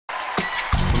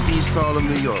East Harlem,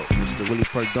 New York, Mr. Willie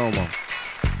Perdomo.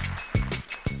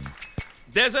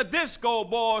 There's a disco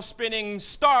ball spinning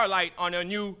starlight on a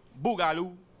new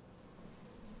boogaloo.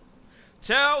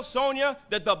 Tell Sonia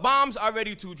that the bombs are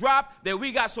ready to drop, that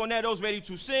we got sonetos ready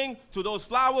to sing to those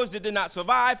flowers that did not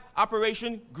survive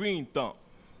Operation Green Thumb.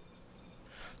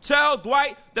 Tell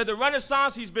Dwight that the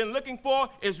renaissance he's been looking for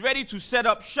is ready to set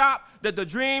up shop, that the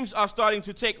dreams are starting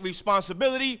to take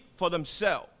responsibility for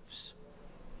themselves.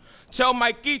 Tell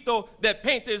Maikito that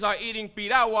painters are eating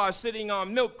piraguas, sitting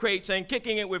on milk crates and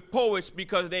kicking it with poets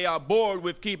because they are bored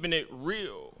with keeping it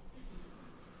real.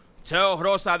 Tell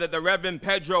Rosa that the Reverend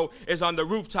Pedro is on the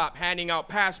rooftop handing out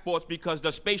passports because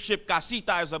the spaceship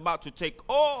Casita is about to take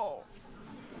off.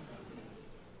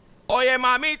 Oye,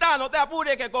 mamita, no te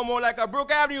apures que como like a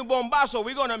Brook Avenue bombazo,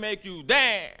 we're gonna make you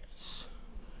dance.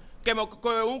 Que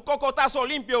un cocotazo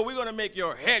limpio, we're gonna make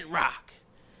your head rock.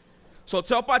 So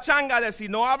tell Pachanga that si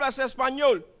no hablas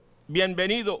español,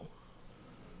 bienvenido.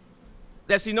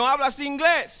 That si no hablas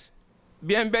inglés,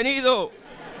 bienvenido.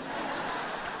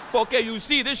 Porque you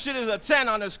see, this shit is a 10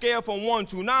 on a scale from 1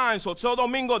 to 9. So tell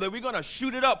Domingo that we're going to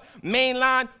shoot it up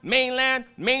mainline, mainland,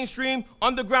 mainstream,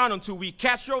 underground until we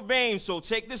catch your veins. So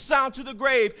take this sound to the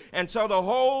grave and tell the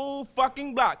whole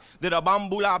fucking block that a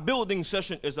Bambula building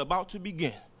session is about to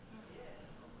begin.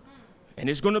 And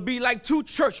it's going to be like two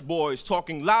church boys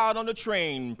talking loud on the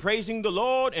train, praising the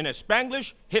Lord in a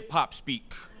Spanglish hip-hop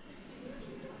speak.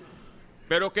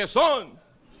 Pero que son?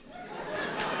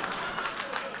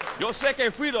 Yo sé que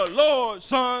fui the Lord,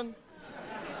 son.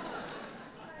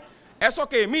 Eso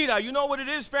que mira, you know what it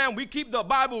is, fam? We keep the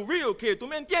Bible real, kid. ¿Tú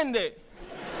me entiendes?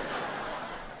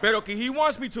 Pero que he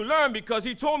wants me to learn because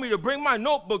he told me to bring my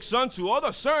notebook, son, to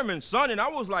other sermons, son. And I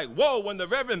was like, whoa, when the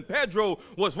Reverend Pedro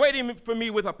was waiting for me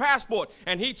with a passport.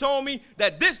 And he told me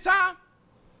that this time,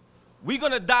 we're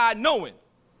going to die knowing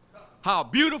how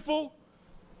beautiful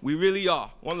we really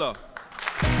are. One love.